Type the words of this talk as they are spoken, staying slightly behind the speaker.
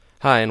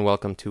Hi, and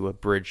welcome to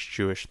Abridged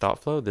Jewish Thought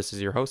Flow. This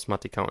is your host,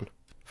 Mati Cohen.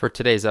 For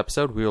today's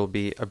episode, we will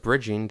be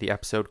abridging the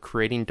episode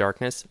Creating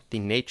Darkness, the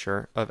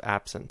Nature of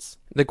Absence.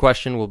 The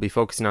question we'll be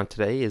focusing on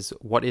today is,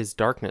 what is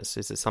darkness?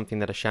 Is it something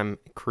that Hashem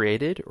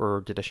created,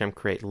 or did Hashem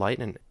create light?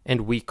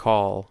 And we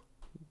call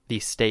the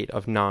state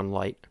of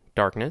non-light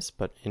darkness,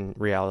 but in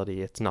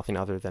reality it's nothing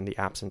other than the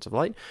absence of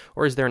light,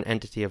 or is there an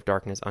entity of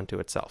darkness unto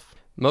itself?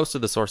 Most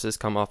of the sources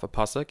come off a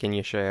pasuk in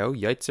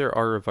Yeshayahu, Yaitzer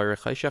ara v'yarei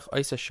chayshech,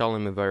 Isa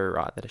shalom v'yarei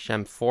ra, that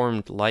Hashem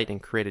formed light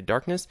and created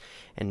darkness,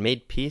 and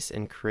made peace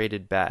and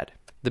created bad.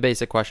 The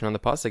basic question on the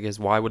pasuk is,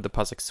 why would the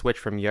pasuk switch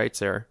from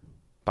Yaitzer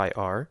by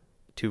ar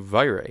to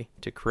v'yarei,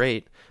 to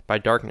create, by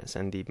darkness?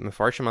 And the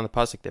Mefarshim on the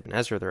pasuk, the Ibn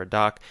Ezra, the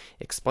Radak,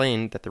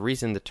 explained that the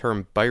reason the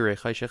term v'yarei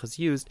chayshech is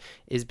used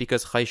is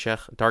because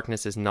chayshech,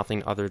 darkness, is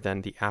nothing other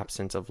than the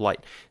absence of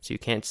light. So you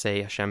can't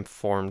say Hashem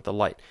formed the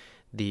light.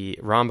 The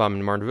Rambam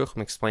in Moreh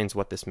Nevuchim explains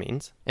what this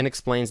means, and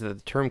explains that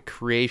the term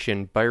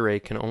creation,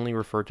 v'yarei, can only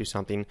refer to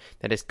something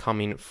that is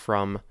coming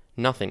from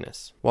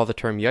nothingness, while the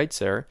term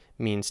Yaitzer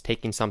means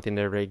taking something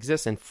that already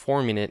exists and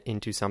forming it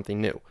into something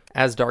new.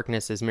 As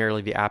darkness is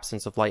merely the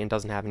absence of light and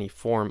doesn't have any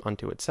form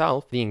unto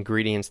itself, the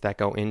ingredients that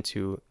go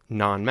into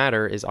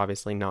non-matter is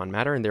obviously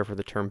non-matter, and therefore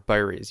the term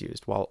v'yarei is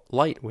used, while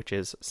light, which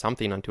is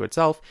something unto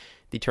itself,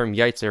 the term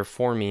Yaitzer,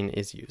 forming,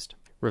 is used.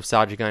 Rav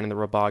Saadia and the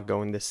Rabag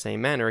go in this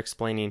same manner,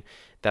 explaining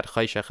that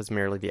chayshech is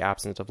merely the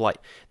absence of light.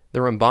 The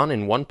Ramban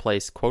in one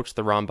place quotes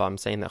the Rambam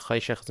saying that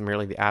chayshech is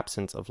merely the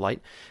absence of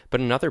light, but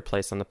in another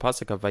place on the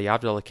pasuk of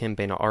Vayavdel Elokim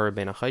bein ha'ara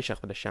bein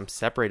ha'chayshech, that Hashem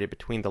separated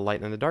between the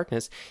light and the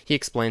darkness, he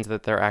explains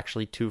that there are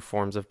actually two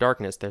forms of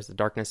darkness. There's the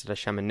darkness that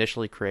Hashem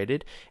initially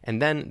created, and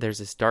then there's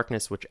this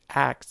darkness which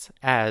acts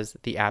as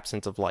the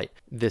absence of light.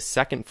 This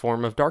second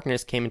form of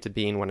darkness came into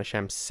being when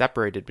Hashem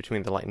separated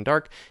between the light and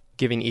dark,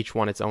 giving each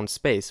one its own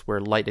space.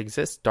 Where light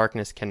exists,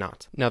 darkness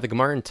cannot. Now, the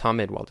Gemara in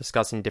Tamid, while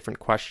discussing different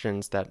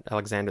questions that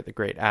Alexander the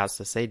Great asked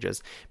the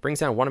sages, brings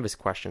down one of his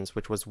questions,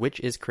 which was,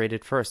 which is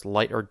created first,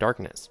 light or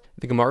darkness?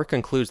 The Gemara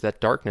concludes that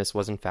darkness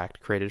was in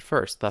fact created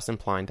first, thus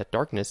implying that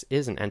darkness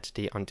is an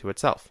entity unto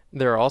itself.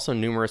 There are also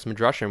numerous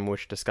midrashim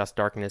which discuss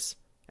darkness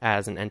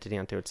as an entity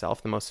unto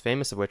itself, the most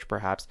famous of which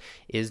perhaps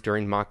is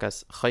during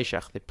Makas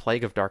Chayshech, the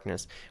plague of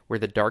darkness, where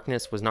the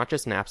darkness was not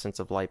just an absence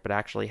of light, but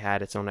actually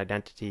had its own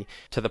identity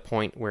to the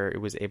point where it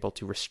was able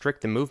to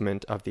restrict the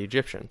movement of the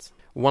Egyptians.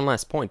 One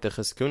last point, the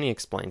Chizkuni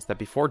explains that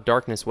before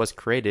darkness was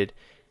created,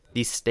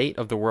 the state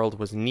of the world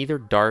was neither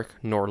dark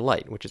nor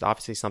light, which is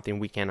obviously something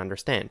we can't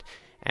understand,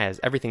 as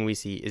everything we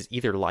see is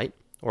either light,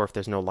 or if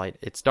there's no light,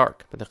 it's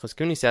dark. But the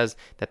Chizkuni says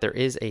that there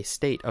is a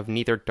state of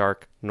neither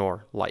dark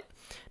nor light.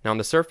 Now, on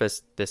the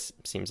surface, this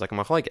seems like a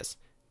machlekes.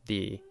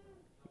 The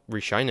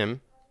Rishonim,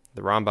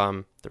 the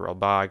Rambam, the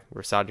Ralbag,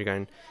 Rav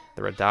Saadia,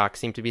 the Radak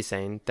seem to be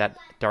saying that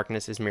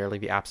darkness is merely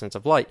the absence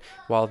of light,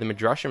 while the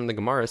Midrashim and the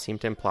Gemara seem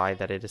to imply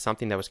that it is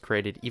something that was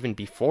created even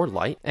before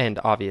light, and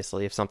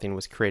obviously if something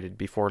was created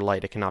before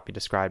light, it cannot be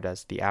described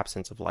as the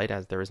absence of light,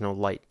 as there is no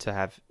light to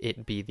have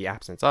it be the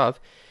absence of.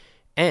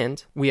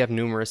 And we have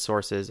numerous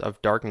sources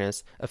of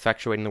darkness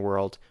effectuating the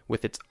world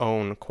with its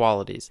own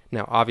qualities.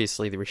 Now,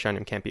 obviously, the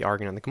Rishonim can't be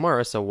arguing on the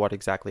Gemara, so what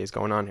exactly is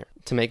going on here?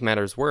 To make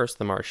matters worse,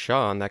 the Maharsha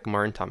on that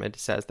Gemara in Tamid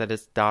says that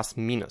it's das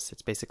minus.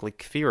 It's basically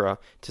kfira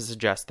to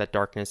suggest that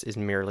darkness is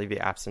merely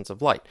the absence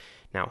of light.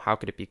 Now, how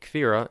could it be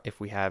kfira if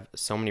we have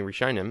so many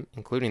Rishonim,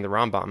 including the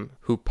Rambam,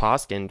 who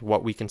poskined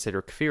what we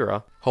consider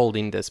kfira,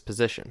 holding this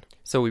position?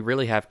 So we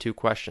really have two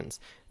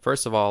questions.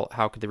 First of all,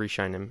 how could the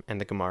Rishonim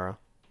and the Gemara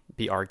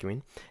be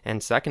arguing?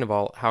 And second of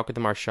all, how could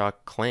the Maharsha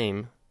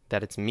claim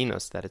that it's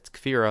minus, that it's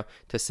kfira,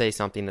 to say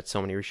something that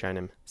so many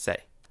Rishonim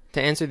say?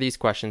 To answer these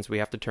questions, we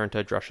have to turn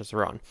to Drashas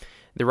Ran.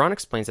 The Ran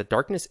explains that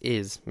darkness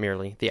is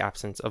merely the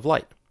absence of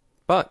light.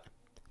 But,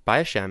 by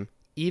Hashem,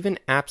 even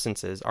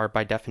absences are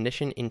by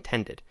definition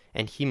intended,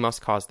 and he must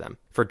cause them.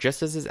 For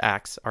just as his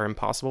acts are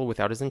impossible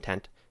without his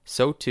intent,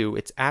 so too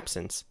its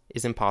absence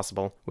is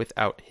impossible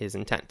without his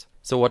intent.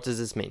 So what does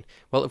this mean?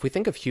 Well, if we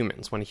think of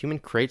humans, when a human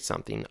creates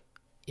something,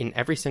 in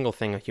every single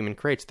thing a human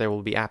creates, there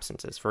will be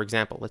absences. For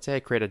example, let's say I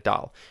create a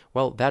doll.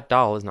 Well, that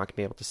doll is not going to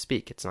be able to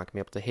speak. It's not going to be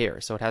able to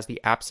hear. So it has the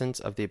absence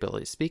of the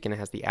ability to speak, and it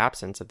has the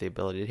absence of the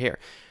ability to hear.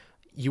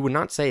 You would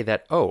not say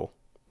that, oh,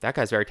 that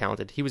guy's very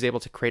talented. He was able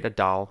to create a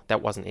doll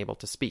that wasn't able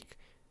to speak,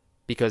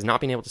 because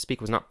not being able to speak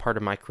was not part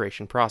of my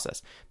creation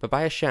process. But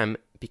by Hashem,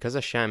 because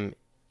Hashem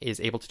is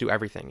able to do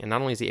everything, and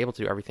not only is he able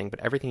to do everything, but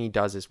everything he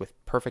does is with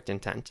perfect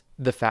intent,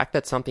 the fact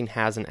that something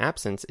has an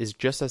absence is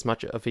just as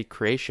much of a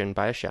creation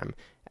by Hashem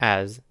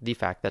as the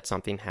fact that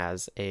something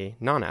has a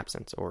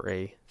non-absence, or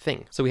a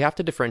thing. So we have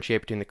to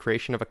differentiate between the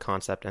creation of a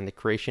concept and the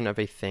creation of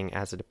a thing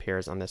as it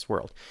appears on this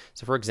world.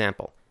 So for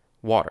example,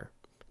 water.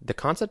 The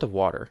concept of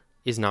water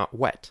is not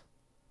wet.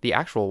 The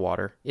actual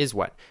water is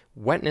wet.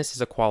 Wetness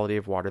is a quality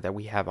of water that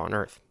we have on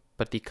earth.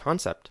 But the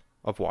concept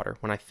of water,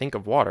 when I think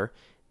of water,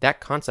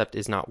 that concept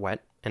is not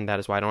wet, and that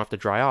is why I don't have to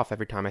dry off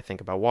every time I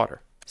think about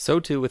water. So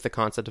too with the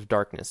concept of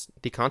darkness.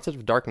 The concept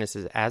of darkness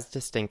is as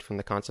distinct from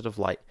the concept of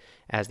light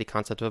as the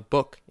concept of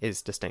book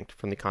is distinct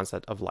from the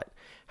concept of light.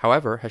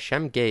 However,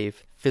 Hashem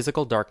gave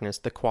physical darkness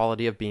the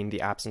quality of being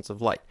the absence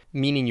of light,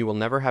 meaning you will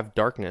never have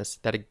darkness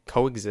that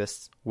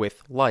coexists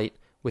with light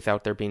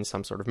without there being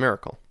some sort of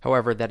miracle.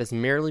 However, that is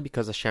merely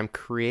because Hashem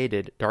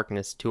created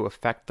darkness to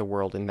affect the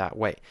world in that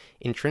way.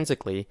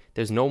 Intrinsically,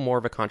 there's no more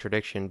of a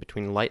contradiction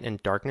between light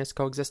and darkness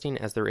coexisting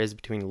as there is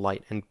between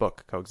light and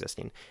book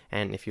coexisting.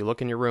 And if you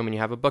look in your room and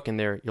you have a book in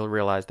there, you'll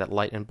realize that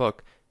light and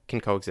book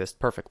can coexist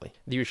perfectly.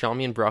 The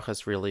Yerushalmi in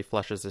Brachas really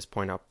fleshes this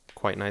point out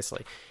quite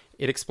nicely.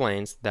 It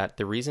explains that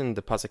the reason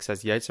the pasuk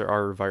says Yetzer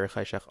Ar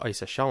Vayircheshech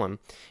Isa Shalom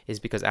is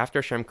because after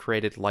Hashem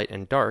created light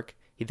and dark,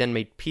 he then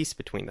made peace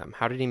between them.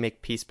 How did he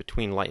make peace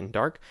between light and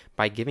dark?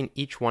 By giving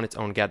each one its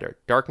own gather.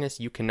 Darkness,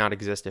 you cannot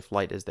exist if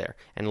light is there.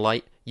 And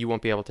light, you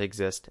won't be able to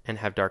exist and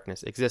have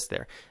darkness exist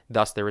there.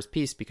 Thus, there was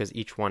peace because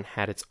each one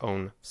had its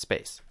own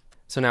space.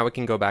 So now we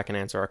can go back and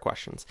answer our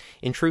questions.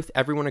 In truth,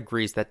 everyone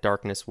agrees that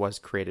darkness was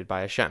created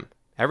by Hashem.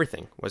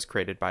 Everything was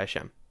created by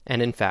Hashem.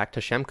 And in fact,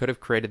 Hashem could have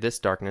created this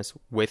darkness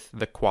with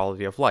the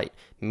quality of light,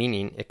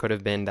 meaning it could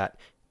have been that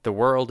the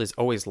world is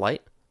always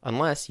light,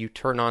 unless you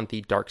turn on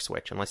the dark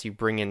switch, unless you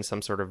bring in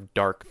some sort of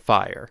dark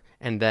fire.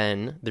 And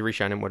then the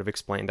Rishonim would have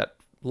explained that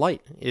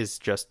light is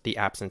just the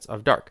absence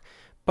of dark.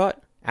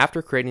 But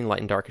after creating light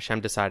and dark, Hashem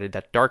decided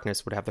that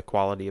darkness would have the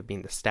quality of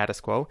being the status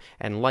quo,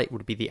 and light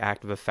would be the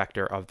active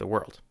effector of the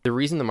world. The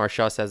reason the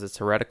Maharsha says it's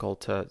heretical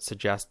to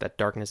suggest that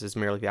darkness is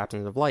merely the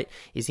absence of light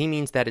is he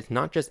means that it's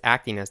not just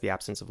acting as the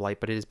absence of light,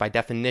 but it is by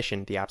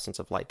definition the absence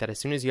of light. That as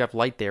soon as you have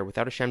light there,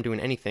 without Hashem doing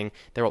anything,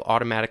 there will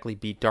automatically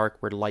be dark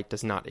where light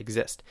does not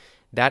exist.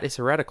 That is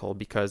heretical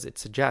because it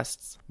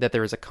suggests that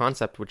there is a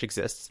concept which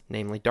exists,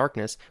 namely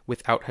darkness,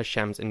 without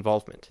Hashem's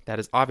involvement. That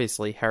is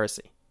obviously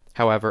heresy.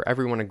 However,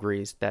 everyone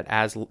agrees that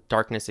as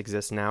darkness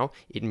exists now,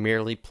 it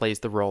merely plays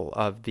the role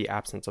of the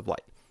absence of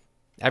light.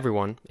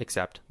 Everyone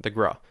except the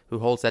Gra, who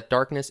holds that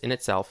darkness in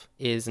itself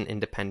is an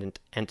independent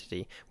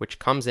entity, which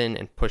comes in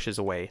and pushes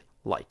away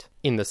light,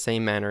 in the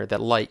same manner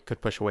that light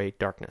could push away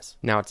darkness.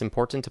 Now, it's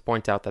important to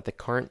point out that the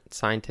current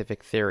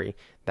scientific theory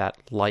that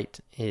light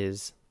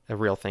is a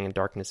real thing and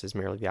darkness is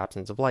merely the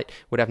absence of light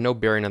would have no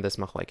bearing on this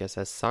machlekes,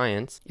 as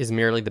science is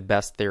merely the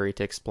best theory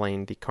to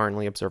explain the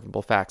currently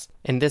observable facts,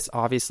 and this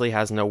obviously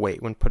has no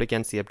weight when put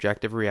against the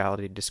objective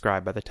reality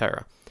described by the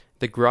Torah.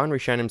 The Gra and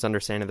Rishonim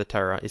understanding of the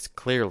Torah is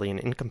clearly an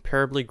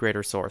incomparably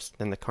greater source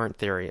than the current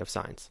theory of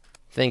science.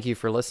 Thank you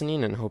for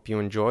listening and hope you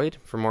enjoyed.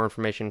 For more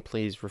information,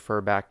 please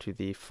refer back to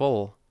the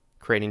full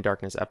Creating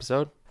Darkness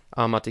episode.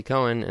 I'm Mati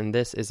Cohen, and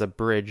this is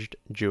Abridged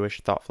Jewish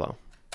Thought Flow.